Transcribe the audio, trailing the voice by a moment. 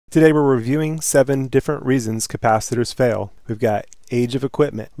Today we're reviewing 7 different reasons capacitors fail. We've got age of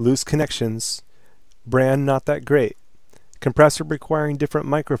equipment, loose connections, brand not that great, compressor requiring different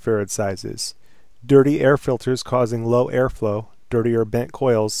microfarad sizes, dirty air filters causing low airflow, dirty or bent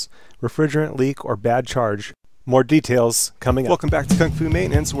coils, refrigerant leak or bad charge. More details coming up. Welcome back to Kung Fu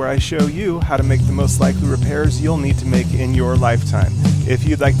Maintenance, where I show you how to make the most likely repairs you'll need to make in your lifetime. If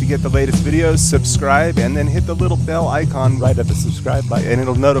you'd like to get the latest videos, subscribe and then hit the little bell icon right at the subscribe button, and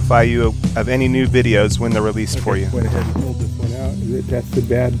it'll notify you of any new videos when they're released for you. Went ahead and pulled this one out. It tested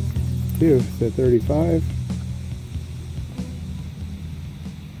bad too. So 35.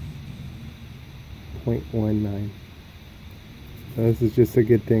 0.19. So this is just a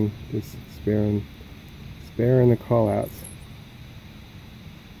good thing. Just sparing the call outs.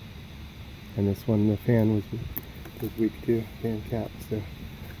 And this one, the fan was weak too, fan cap. So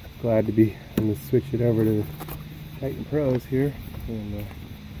glad to be. I'm gonna switch it over to the Titan Pros here and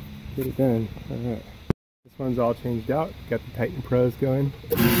get it done. All right. This one's all changed out. Got the Titan Pros going.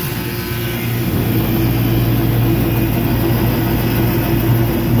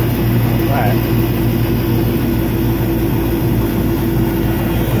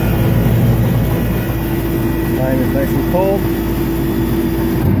 Line is nice and cold.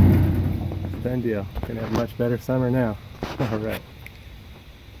 Done deal. Gonna have a much better summer now. All right.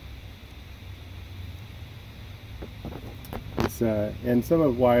 And some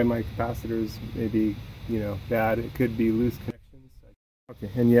of why my capacitors may be, bad. It could be loose connections. Okay.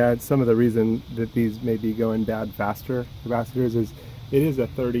 And yeah, some of the reason that these may be going bad faster, capacitors, is it is a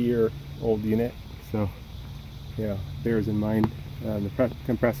 30-year-old unit. So, bears in mind. The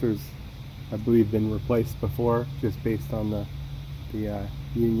compressors, I believe, been replaced before, just based on the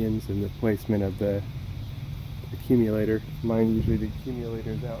unions and the placement of the accumulator. Mine, usually the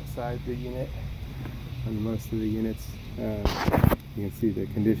accumulator is outside the unit on most of the units. You can see the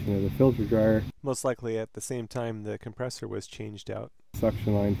condition of the filter dryer. Most likely at the same time the compressor was changed out.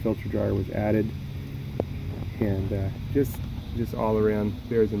 Suction line filter dryer was added, and just all around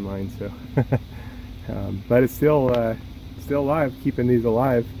bears in mind. So, but it's still alive, keeping these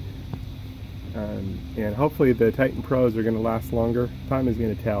alive. And hopefully the Titan Pros are going to last longer. Time is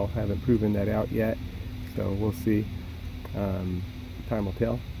going to tell. I haven't proven that out yet, so we'll see. Time will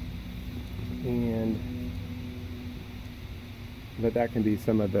tell. But that can be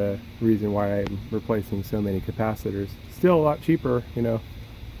some of the reason why I'm replacing so many capacitors. Still a lot cheaper, $20,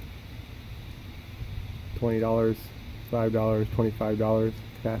 $5, $25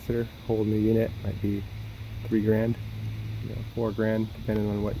 capacitor. Holding the unit might be $3 grand, $4 grand, depending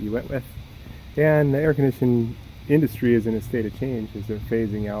on what you went with. And the air conditioning industry is in a state of change as they're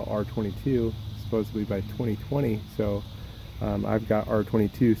phasing out R22 supposedly by 2020. So I've got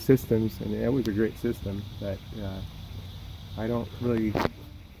R22 systems, and it was a great system, but I don't really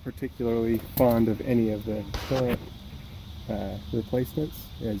particularly fond of any of the current replacements,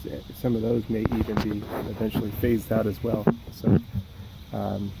 as some of those may even be eventually phased out as well. So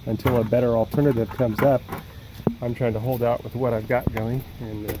until a better alternative comes up, I'm trying to hold out with what I've got going,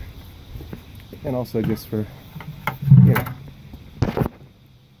 and also just for,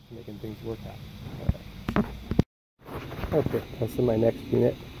 making things work out. Okay, that's in my next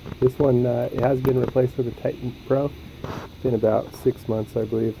unit. This one, it has been replaced with a Titan Pro. It's been about 6 months, I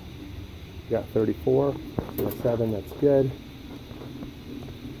believe. Got 34, so a 7, that's good.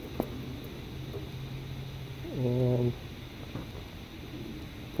 And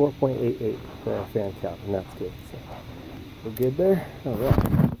 4.88 for our fan count, and that's good. So we're good there. All right.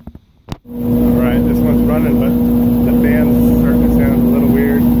 Alright, this one's running, but the fan's starting to sound a little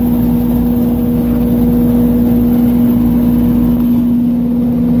weird.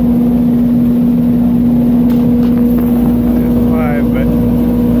 It's alive, but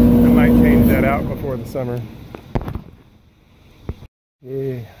I might change that out before the summer.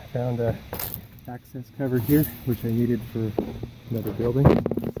 Yeah, I found a access cover here, which I needed for another building.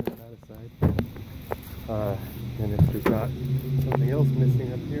 Set that aside. And if there's not something else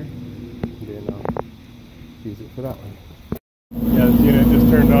missing up here, then I'll use it for that one. Yeah, this unit just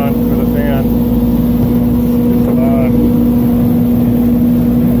turned on for the fan. It's loud.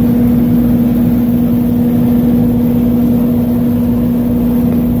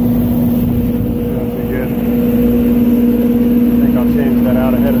 Not too good. I think I'll change that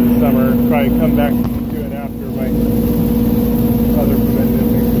out ahead of the summer. Probably come back to it after my other preventative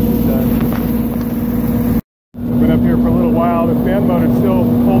maintenance is done. I've been up here for a little while. The fan motor's still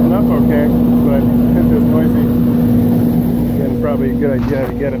holding up okay, but it's just noisy. Again, probably a good idea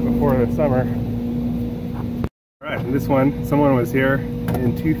to get it before the summer. Alright, and this one, someone was here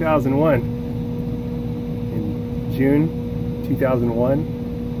in 2001. In June 2001,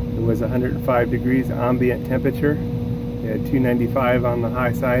 It was 105 degrees ambient temperature. We had 295 on the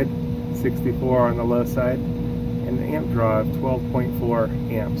high side, 64 on the low side, and an amp draw of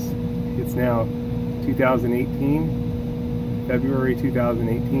 12.4 amps. It's now 2018, February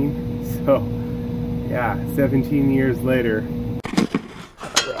 2018, so yeah, 17 years later.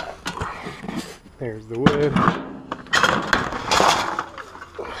 There's the wood.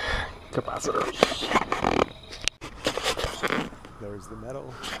 Capacitors. There's the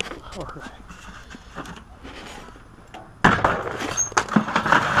metal. Alright.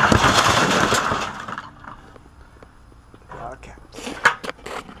 Okay.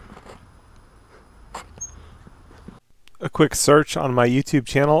 A quick search on my YouTube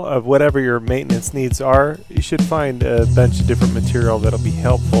channel of whatever your maintenance needs are, you should find a bunch of different material that'll be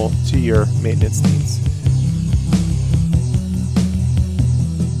helpful to your maintenance needs.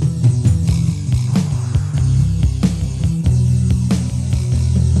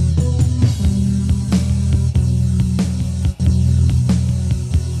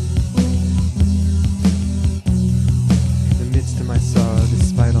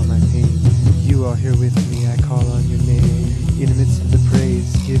 You are here with me, I call on your name. In the midst of the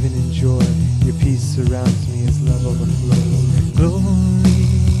praise, given in joy, your peace surrounds me as love overflows. Glory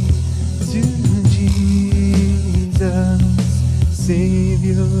to Jesus,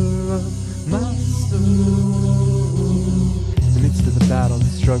 Savior of my soul. In the midst of the battle, the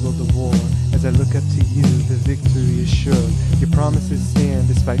struggle, the war, as I look up to you, the victory is sure. Your promises stand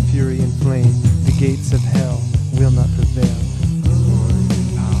despite fury and flame. The gates of hell will not prevail.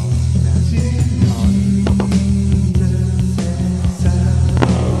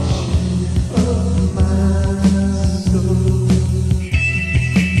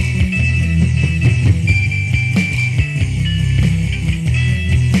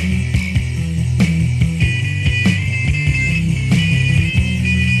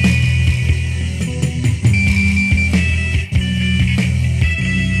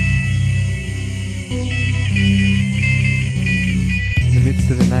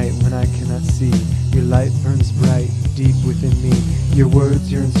 To the night when I cannot see, your light burns bright deep within me. Your words,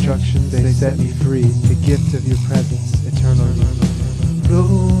 your instructions, they set me free. The gift of your presence eternally.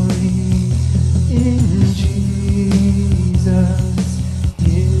 Glory in Jesus,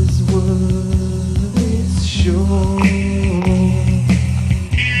 his word is sure.